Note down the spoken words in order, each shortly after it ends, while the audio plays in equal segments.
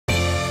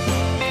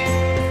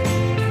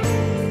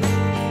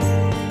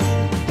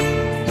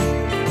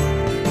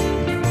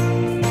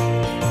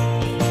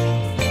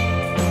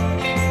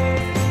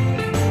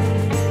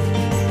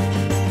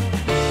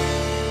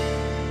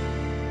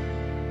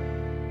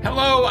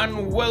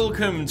and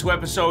welcome to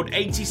episode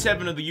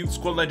 87 of the Youth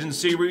Squad Legends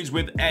series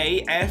with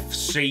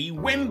AFC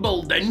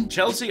Wimbledon.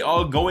 Chelsea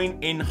are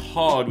going in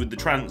hard with the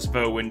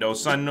transfer window,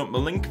 signing up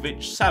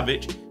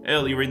Milinkovic-Savic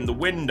earlier in the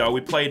window.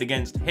 We played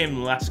against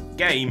him last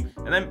game,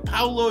 and then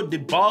Paulo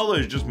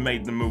Dybala's just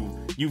made the move.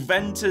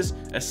 Juventus,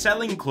 a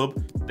selling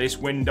club this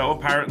window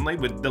apparently,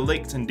 with De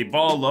Ligt and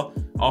Dybala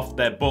off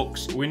their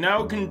books. We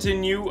now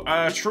continue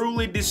a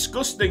truly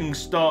disgusting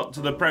start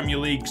to the Premier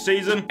League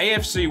season.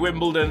 AFC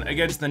Wimbledon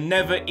against the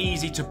never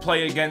easy to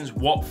play against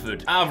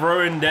Watford. I've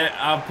ruined it.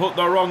 I've put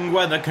the wrong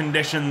weather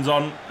conditions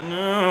on.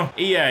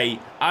 EA,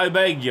 I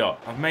beg you.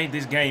 I've made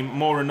this game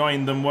more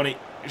annoying than what it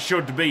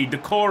should be.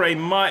 Decore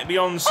might be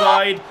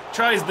onside.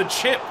 Tries the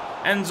chip.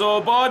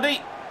 Enzo Bardi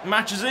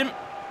matches him.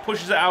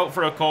 Pushes it out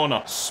for a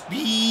corner.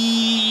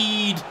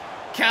 Speed.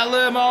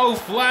 Callum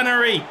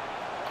O'Flannery.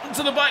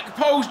 To the back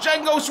post,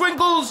 Django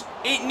Swinkles.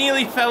 It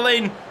nearly fell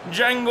in.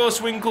 Django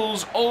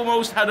Swinkles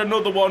almost had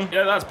another one.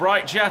 Yeah, that's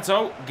Bright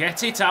Chatto.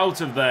 Get it out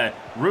of there.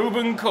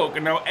 Ruben Cook,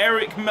 and now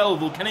Eric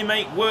Melville. Can he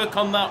make work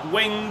on that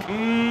wing?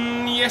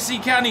 Yes, he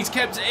can. He's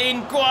kept it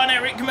in. Go on,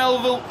 Eric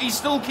Melville. He's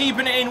still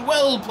keeping it in.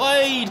 Well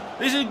played.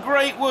 This is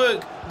great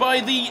work by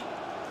the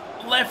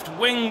left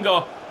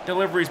winger.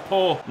 Delivery's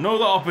poor.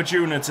 Another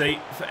opportunity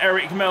for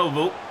Eric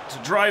Melville to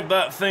drive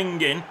that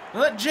thing in.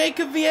 Let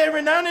Jacob Vieira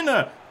in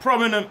a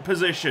prominent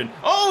position.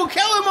 Oh,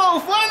 Callum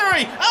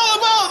O'Flannery! How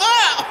about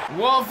that?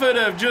 Watford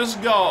have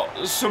just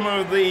got some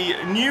of the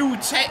new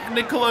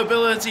technical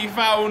ability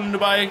found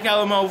by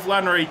Callum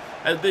O'Flannery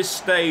at this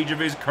stage of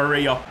his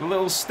career. A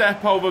little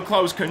step over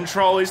close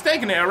control. He's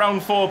taking it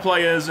around 4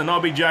 players, and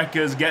Obi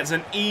Jackers gets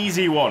an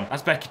easy one.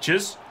 That's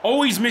Bekic's.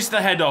 Oh, he's missed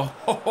the header.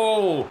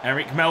 Oh,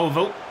 Eric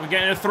Melville. We're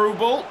getting a through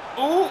ball.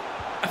 Oh,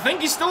 I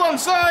think he's still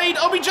onside.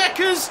 Obi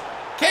Jackers.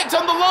 Kept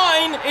on the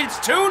line, it's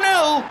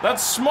 2-0.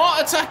 That's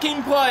smart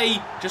attacking play.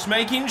 Just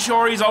making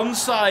sure he's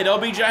onside.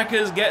 Obi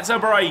Jackers gets a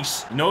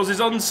brace. He knows he's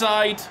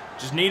onside.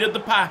 Just needed the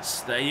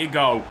pass. There you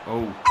go.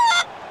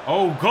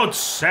 Oh, good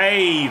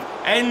save.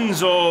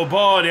 Enzo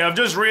Bardi. I've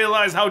just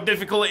realised how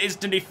difficult it is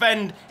to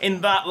defend in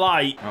that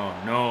light. Oh,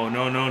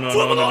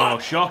 no.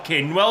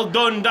 Shocking. Well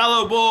done,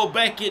 Dalot.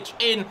 Bekic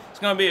in. It's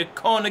going to be a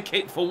corner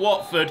kick for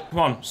Watford. Come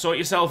on, sort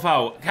yourself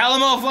out.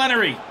 Callum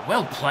O'Flannery.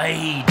 Well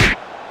played.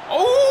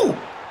 Oh!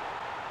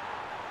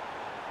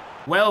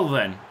 Well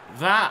then,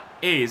 that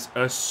is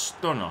a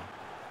stunner.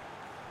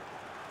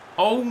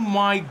 Oh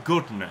my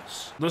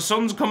goodness. The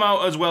sun's come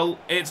out as well.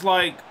 It's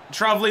like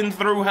travelling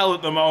through hell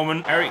at the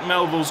moment. Eric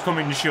Melville's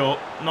coming short.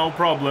 No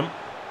problem.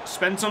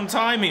 Spend some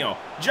time here.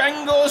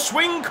 Django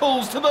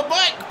Swinkles to the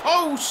back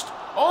post.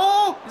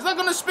 Oh, is that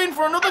going to spin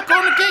for another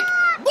corner kick?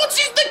 What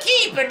is the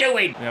keeper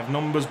doing? We have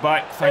numbers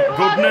back, thank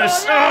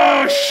goodness.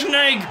 Oh,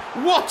 Schnegg!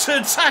 What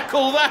a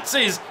tackle that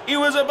is! He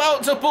was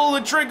about to pull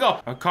the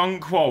trigger.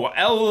 Okonkwo,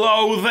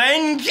 hello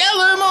then.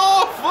 Callum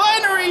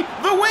O'Flannery,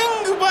 the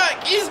wing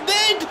back is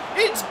dead.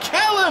 It's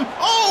Callum.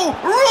 Oh,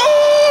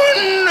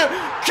 run!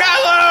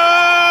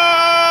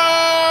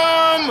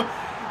 Callum!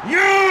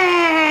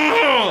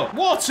 Yeah!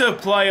 What a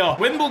player.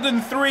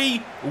 Wimbledon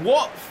 3,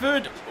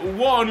 Watford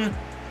 1.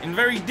 In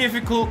very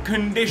difficult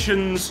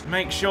conditions.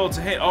 Make sure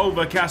to hit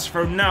overcast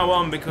from now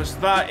on because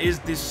that is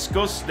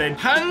disgusting.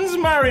 Hans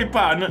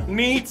Maripan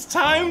needs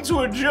time to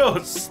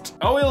adjust.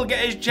 Oh, he'll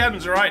get his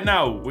chance right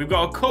now. We've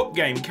got a cup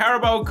game.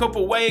 Carabao Cup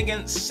away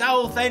against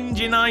Southend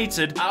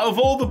United. Out of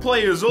all the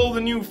players, all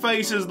the new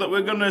faces that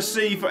we're going to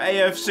see for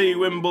AFC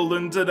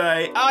Wimbledon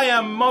today, I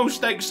am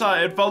most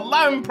excited for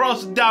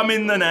Lampros Dam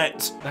in the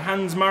net. The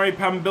Hans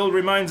Maripan build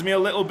reminds me a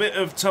little bit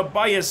of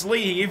Tobias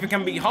Lee. If he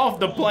can be half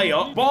the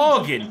player,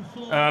 bargain.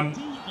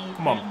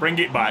 Come on, bring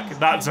it back.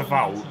 That's a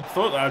foul.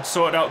 Thought that I'd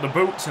sorted out the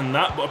boots and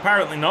that, but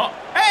apparently not.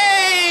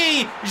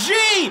 Hey!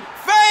 Ji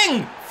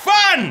Feng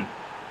Fan!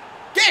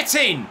 Get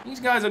in!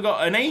 These guys have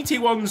got an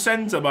 81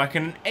 centre-back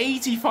and an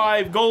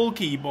 85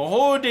 goalkeeper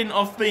hoarding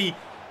off the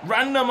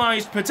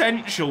randomised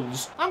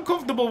potentials. I'm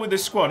comfortable with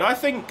this squad. I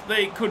think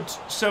they could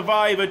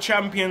survive a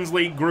Champions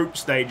League group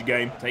stage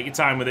game. Take your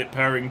time with it,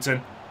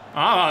 Purrington.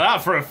 Ah,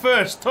 that for a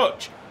first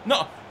touch.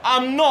 No,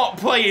 I'm not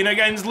playing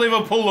against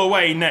Liverpool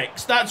away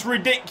next. That's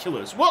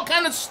ridiculous. What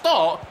kind of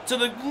start to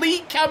the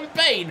league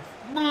campaign?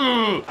 He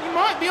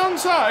might be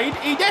onside.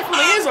 He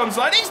definitely is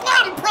onside. It's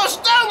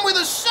Lampros down with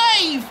a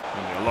save.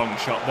 A long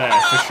shot there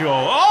for sure.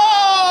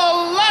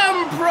 Oh,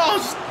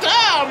 Lampros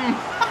down.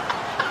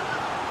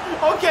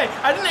 Okay,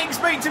 I didn't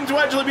expect him to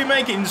actually be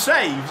making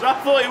saves. I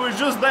thought he was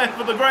just there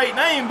for the great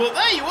name, but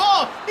there you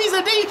are. He's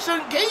a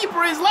decent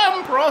keeper, is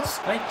Lampros.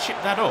 They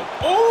chipped that up.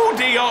 Oh,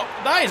 Diop,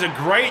 that is a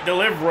great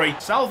delivery.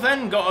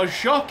 Southend got a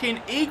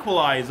shocking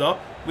equaliser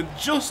with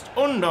just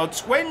under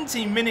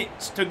 20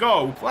 minutes to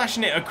go.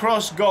 Flashing it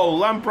across goal.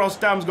 Lampros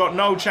Dam's got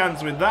no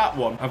chance with that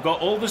one. I've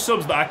got all the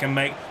subs that I can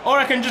make, or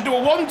I can just do a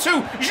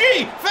 1-2.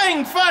 Ji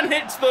Feng Fan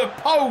hits the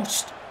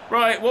post.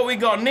 Right, what we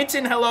got?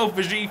 Knitting hello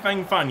for Ji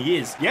Feng Fan.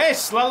 Yes,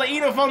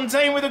 Lalaina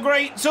Fontaine with a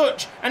great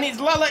touch. And it's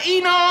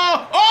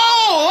Lalaina.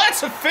 Oh,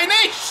 that's a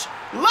finish.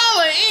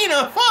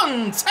 Lalaina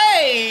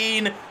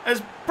Fontaine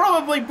has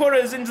probably put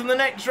us into the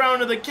next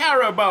round of the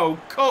Carabao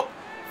Cup.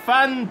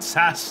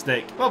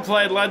 Fantastic. Well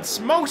played, lads.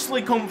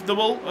 Mostly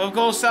comfortable. Of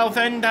course,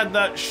 Southend had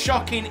that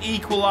shocking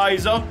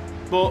equaliser,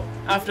 but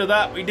after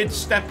that, we did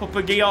step up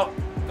a gear.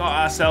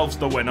 Got ourselves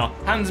the winner.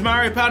 Hans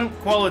Maripan,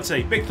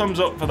 quality. Big thumbs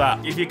up for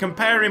that. If you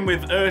compare him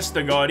with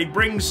Østergaard, he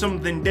brings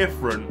something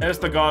different.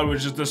 Østergaard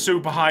was just a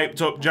super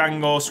hyped up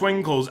Django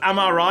Swinkles. Am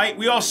I right?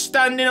 We are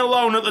standing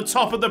alone at the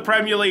top of the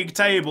Premier League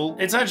table.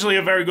 It's actually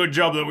a very good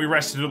job that we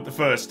rested up the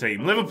first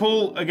team.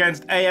 Liverpool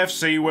against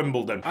AFC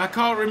Wimbledon. I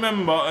can't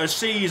remember a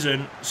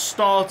season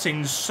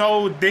starting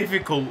so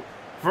difficult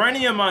for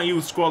any of my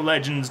Youth Squad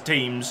Legends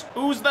teams.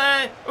 Who's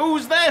there?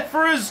 Who's there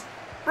for us?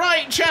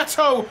 Bright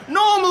Chatto,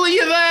 normally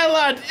you're there,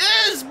 lad.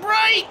 Yes,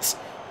 Bright.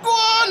 Go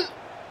on.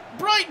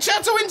 Bright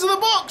Chatto into the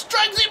box,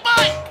 drags it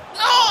back.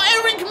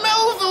 Oh, Eric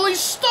Melville is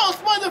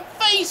stopped by the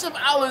face of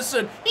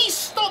Allison. He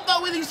stopped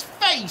that with his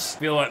face. I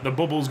feel like the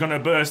bubble's gonna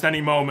burst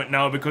any moment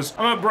now because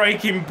I'm at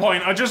breaking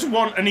point. I just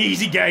want an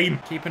easy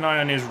game. Keep an eye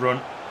on his run.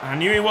 I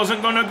knew he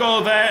wasn't gonna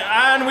go there,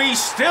 and we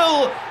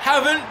still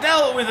haven't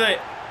dealt with it.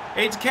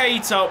 It's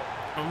Kato.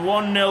 And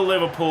 1-0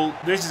 Liverpool.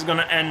 This is going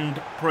to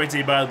end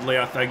pretty badly,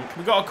 I think.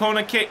 We got a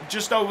corner kick,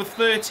 just over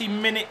 30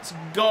 minutes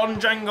gone.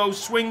 Django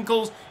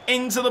Swinkles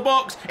into the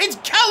box. It's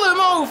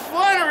Callum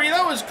O'Flannery.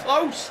 That was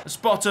close. A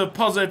spot of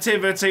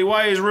positivity.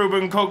 Why is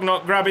Ruben Cook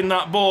not grabbing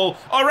that ball?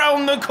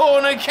 Around the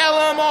corner,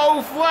 Callum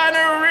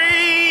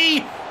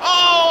O'Flannery.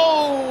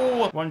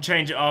 Oh! One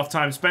change at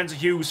half-time. Spencer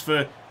Hughes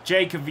for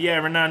Jacob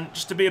Vieira,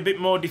 just to be a bit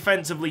more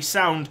defensively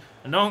sound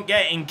and don't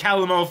get in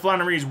Callum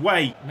O'Flannery's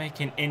way.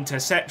 Making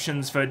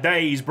interceptions for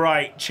days.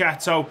 Bright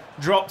Chatto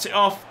dropped it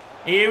off.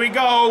 Here we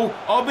go.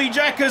 Obi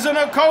Jackers and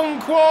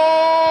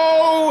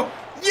Okonkwo.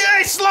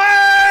 Yes,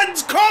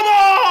 lads! Come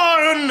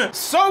on!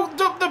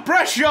 Soaked up the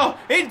pressure.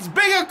 It's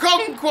Big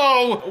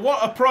Okonkwo.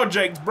 What a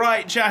project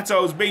Bright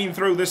Chatto's been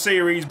through the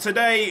series.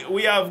 Today,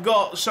 we have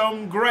got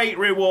some great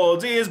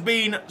rewards. He has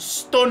been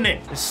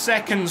stunning.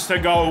 Seconds to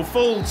go,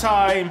 full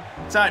time.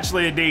 It's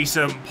actually a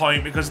decent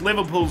point because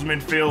Liverpool's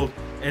midfield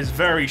is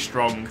very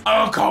strong.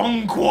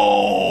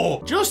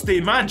 Okonkwo! Just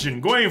imagine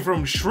going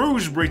from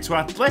Shrewsbury to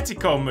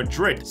Atletico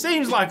Madrid.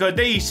 Seems like a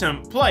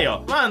decent player.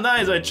 Man,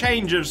 that is a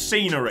change of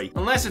scenery.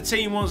 Unless a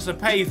team wants to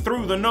pay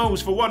through the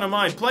nose for one of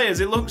my players,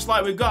 it looks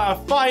like we've got a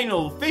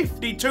final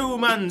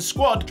 52-man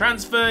squad.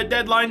 Transfer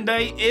deadline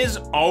day is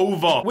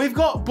over. We've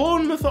got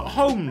Bournemouth at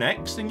home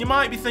next, and you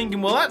might be thinking,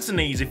 well, that's an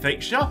easy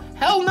fixture.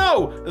 Hell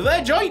no!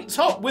 They're joint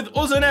top with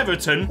us and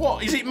Everton.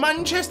 What, is it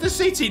Manchester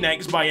City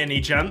next by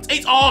any chance?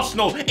 It's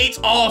Arsenal! It's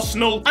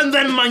Arsenal, and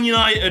then Man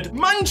United,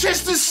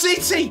 Manchester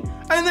City,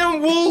 and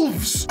then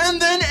Wolves,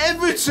 and then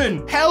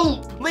Everton.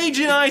 Help! Leeds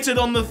United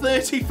on the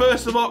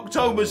 31st of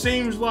October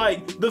seems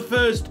like the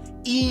first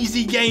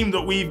easy game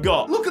that we've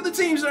got. Look at the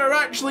teams that are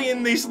actually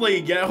in this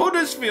league, yeah?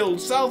 Huddersfield,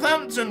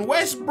 Southampton,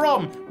 West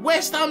Brom.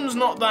 West Ham's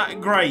not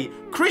that great.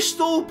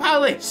 Crystal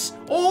Palace.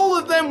 All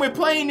of them we're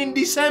playing in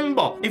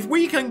December. If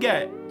we can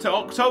get to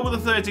October the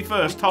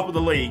 31st, top of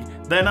the league,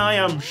 then I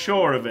am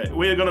sure of it.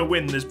 We're going to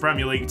win this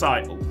Premier League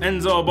title.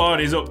 Enzo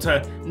Bardi's up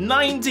to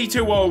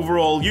 92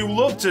 overall. You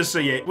love to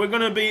see it. We're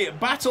going to be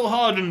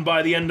battle-hardened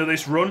by the end of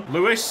this run.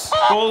 Lewis,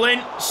 ball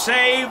in,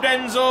 saved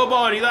Enzo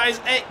Bardi. That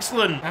is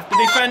excellent. Have to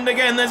defend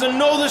again. There's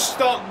another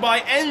stop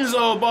by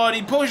Enzo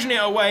Bardi, pushing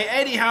it away.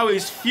 Eddie Howe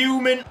is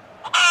fuming.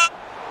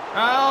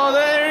 Oh,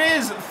 there it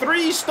is.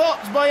 3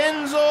 stops by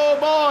Enzo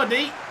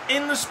Bardi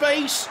in the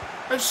space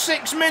of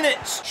 6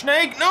 minutes.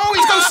 Schnegg, no,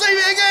 he's going to save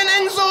it again.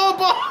 Enzo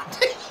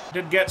Bardi.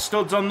 Did get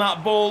studs on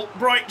that ball.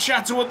 Bright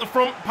Chatto at the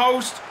front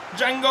post.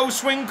 Django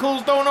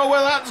Swinkles, don't know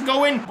where that's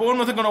going.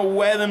 Bournemouth are going to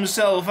wear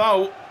themselves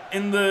out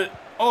in the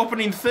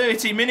opening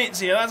 30 minutes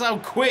here. That's how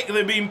quick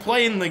they've been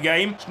playing the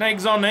game.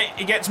 Schnegg's on it.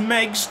 He gets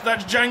Megs.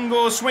 That's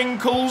Django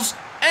Swinkles.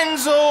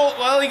 Enzo,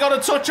 well, he got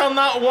a touch on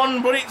that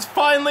one, but it's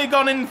finally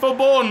gone in for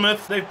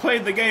Bournemouth. They've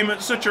played the game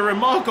at such a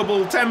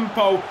remarkable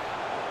tempo.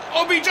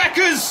 Obi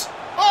Jackers!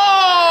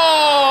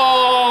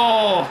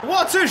 Oh!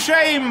 What a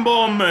shame,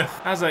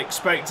 Bournemouth. As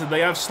expected,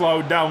 they have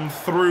slowed down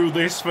through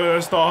this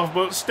first half,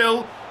 but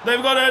still,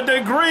 they've got a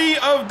degree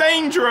of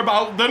danger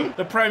about them.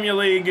 The Premier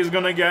League is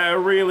going to get a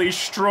really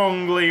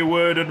strongly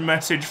worded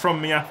message from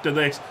me after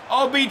this.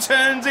 Obi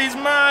turns his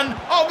man.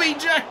 Obi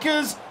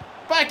Jackers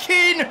back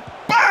in.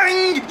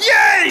 Bang!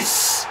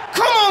 Yes!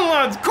 Come on,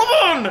 lads. Come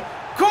on.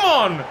 Come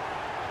on.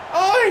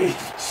 Oh,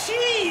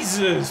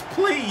 Jesus,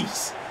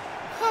 please.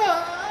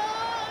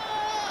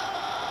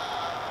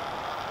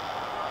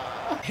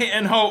 Hit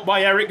and hope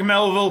by Eric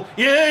Melville.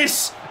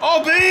 Yes!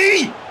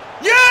 Obi!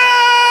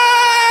 Yes!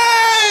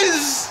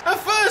 A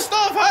first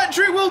off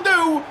hat-trick will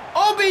do.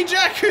 Obi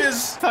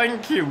Jackers.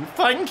 Thank you,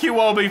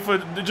 Obi, for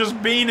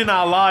just being in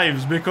our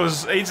lives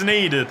because it's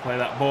needed. Play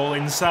that ball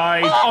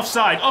inside.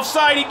 Offside,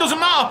 offside, it doesn't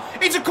matter.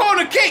 It's a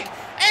corner kick.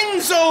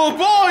 Enzo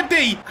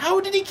Bardi.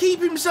 How did he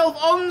keep himself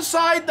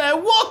onside there?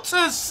 What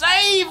a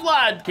save,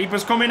 lad.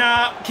 Keeper's coming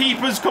out.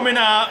 Keeper's coming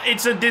out.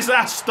 It's a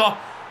disaster.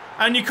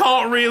 And you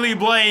can't really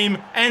blame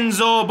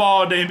Enzo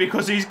Bardi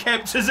because he's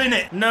kept us in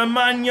it.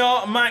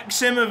 Nemanja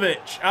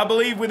Maksimovic, I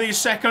believe with his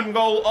second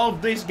goal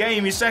of this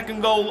game, his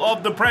second goal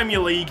of the Premier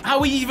League.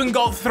 How he even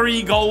got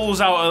 3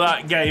 goals out of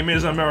that game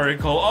is a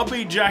miracle.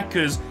 Obi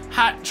Xhaka's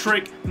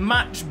hat-trick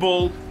match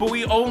ball, but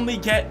we only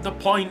get the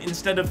point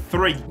instead of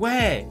 3.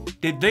 Where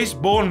did this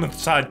Bournemouth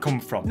side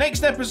come from?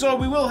 Next episode,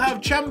 we will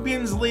have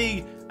Champions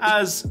League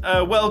as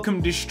a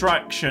welcome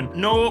distraction.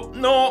 No,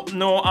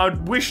 I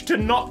wish to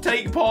not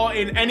take part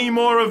in any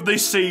more of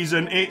this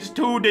season. It's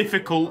too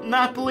difficult.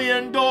 Napoli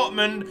and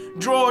Dortmund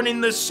drawn in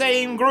the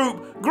same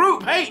group.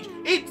 Group H,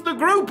 it's the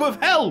group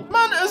of hell.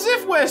 Man, as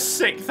if we're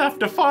 6th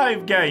after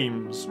 5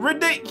 games.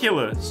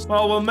 Ridiculous.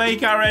 Well, we'll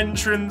make our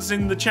entrance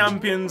in the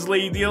Champions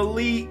League, the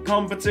elite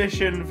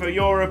competition for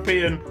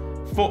European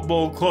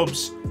football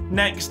clubs,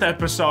 next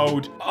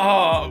episode.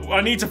 I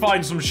need to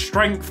find some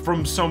strength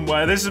from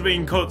somewhere. This has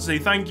been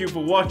Cutsy. Thank you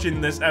for watching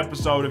this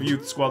episode of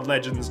Youth Squad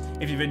Legends.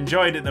 If you've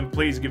enjoyed it, then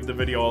please give the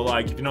video a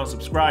like. If you're not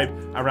subscribed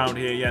around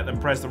here yet, then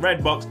press the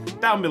red box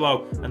down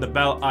below and the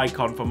bell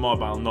icon for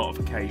mobile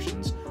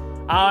notifications.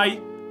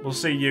 I will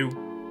see you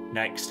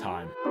next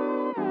time.